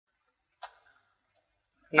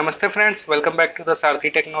Namaste friends, welcome back to the Sarthi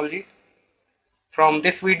technology. From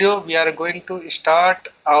this video we are going to start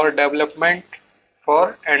our development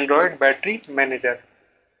for Android battery manager.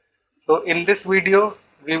 So in this video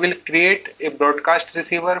we will create a broadcast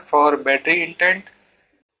receiver for battery intent.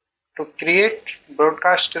 To create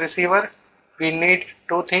broadcast receiver we need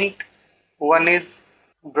two things. One is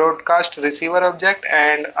broadcast receiver object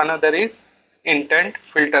and another is intent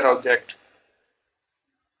filter object.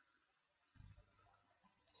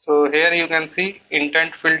 So here you can see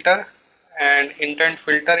intent filter and intent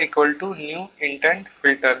filter equal to new intent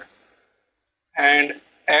filter and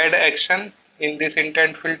add action in this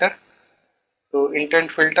intent filter. So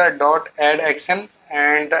intent filter dot add action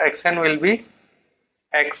and the action will be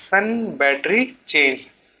action battery change.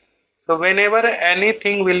 So whenever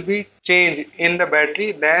anything will be changed in the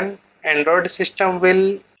battery, then Android system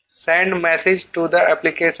will send message to the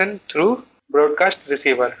application through broadcast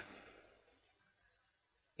receiver.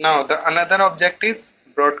 Now the another object is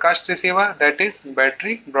broadcast receiver, that is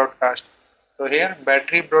battery broadcast. So here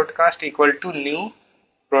battery broadcast equal to new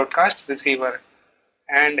broadcast receiver,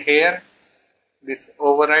 and here this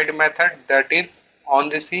override method, that is on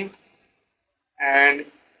receive, and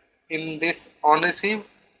in this on receive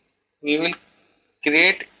we will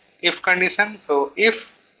create if condition. So if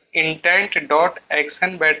intent dot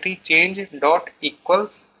action battery change dot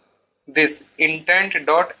equals this intent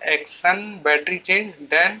dot action battery change,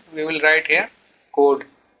 then we will write here code.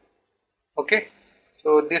 Okay,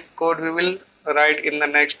 so this code we will write in the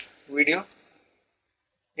next video.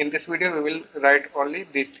 In this video we will write only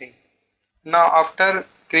this thing. Now after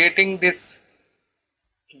creating this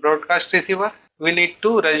broadcast receiver we need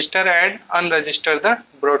to register and unregister the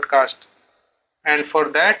broadcast, and for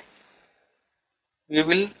that we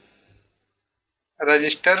will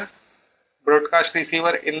register broadcast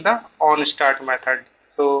receiver in the on start method.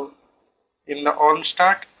 So in the on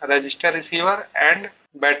start register receiver and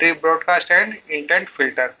battery broadcast and intent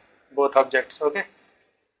filter, both objects. Okay,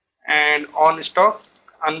 and on stop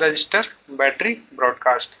unregister battery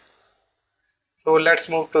broadcast. So let's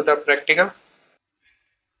move to the practical.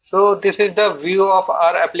 So this is the view of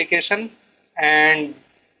our application and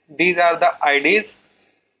these are the IDs.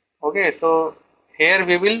 Okay, so here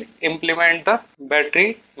we will implement the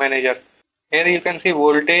battery manager. Here you can see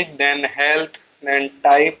voltage, then health, then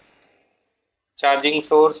type, charging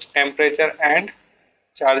source, temperature and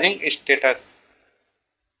charging status.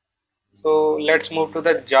 So let's move to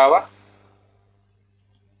the Java.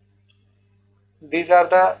 These are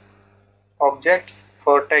the objects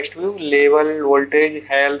for text view: label, voltage,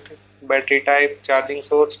 health, battery type, charging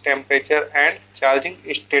source, temperature and charging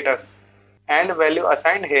status, and value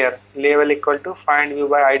assigned here. Label equal to find view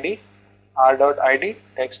by id, r.id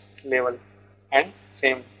text label, and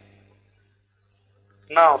same.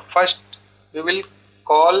 Now first we will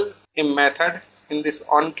call a method in this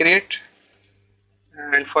onCreate,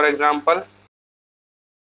 and for example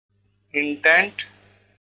intent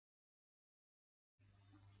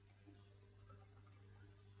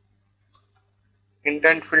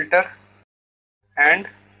filter and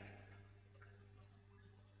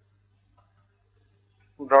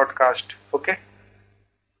broadcast. Okay,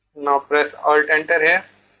 now press alt enter here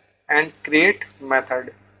and create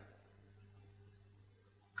method.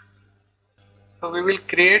 So we will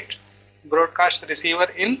create broadcast receiver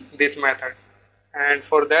in this method, and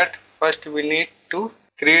for that first we need to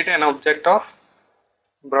create an object of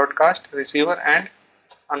broadcast receiver and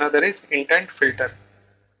another is intent filter.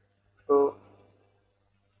 So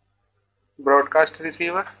broadcast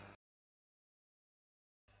receiver,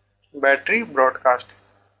 battery broadcast,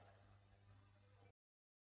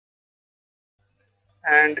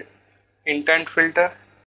 and intent filter,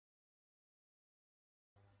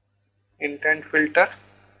 intent filter.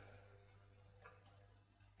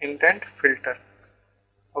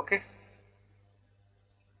 Okay,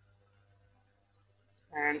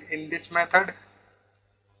 and in this method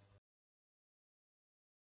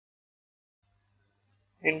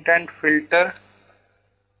intent filter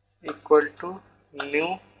equal to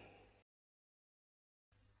new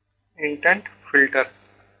intent filter.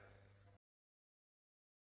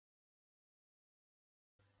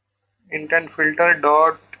 Intent filter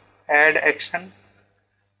dot add action,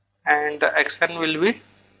 and the action will be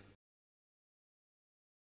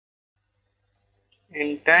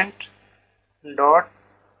intent dot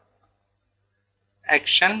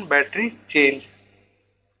action battery change.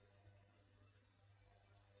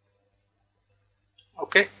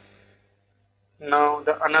 Okay, now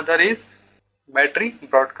the another is battery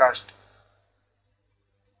broadcast.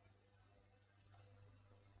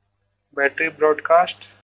 Battery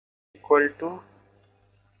broadcast equal to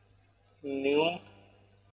new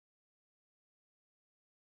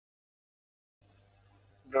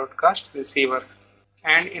broadcast receiver,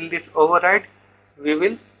 and in this override we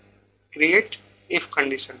will create if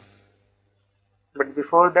condition. But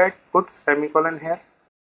before that, put semicolon here.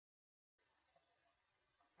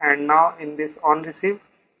 And now in this on receive,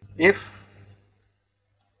 if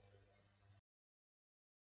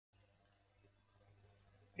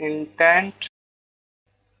intent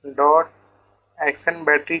dot action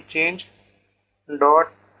battery change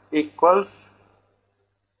dot equals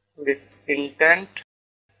this intent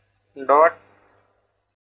dot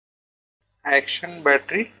action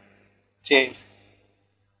battery change.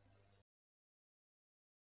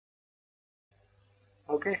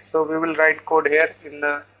 Okay, so we will write code here in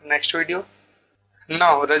the next video.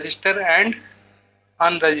 Now register and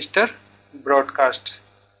unregister broadcast,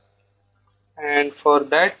 and for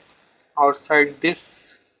that, outside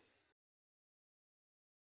this,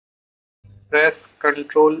 press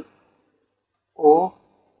Ctrl O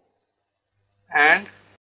and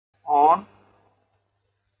on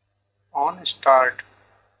start,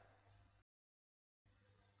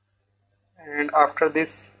 and after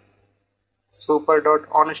this super dot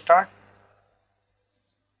on start,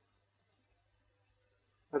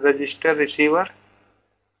 register receiver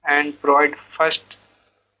and provide first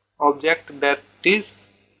object, that is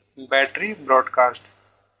battery broadcast,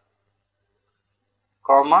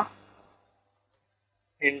 comma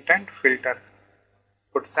intent filter,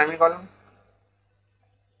 put semicolon,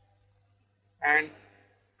 and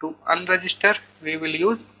to unregister we will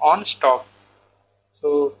use on stop.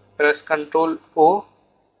 So press Ctrl O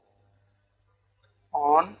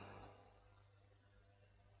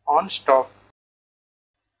on stop,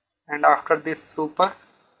 and after this super,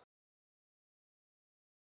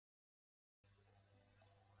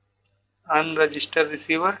 unregister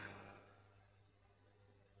receiver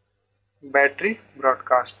battery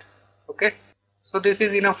broadcast. Okay, so this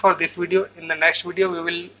is enough for this video. In the next video we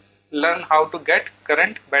will learn how to get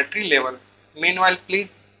current battery level. Meanwhile,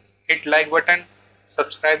 please hit like button,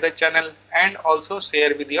 subscribe the channel, and also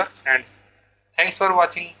share with your friends. Thanks for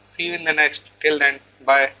watching. See you in the next. Till then,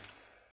 bye.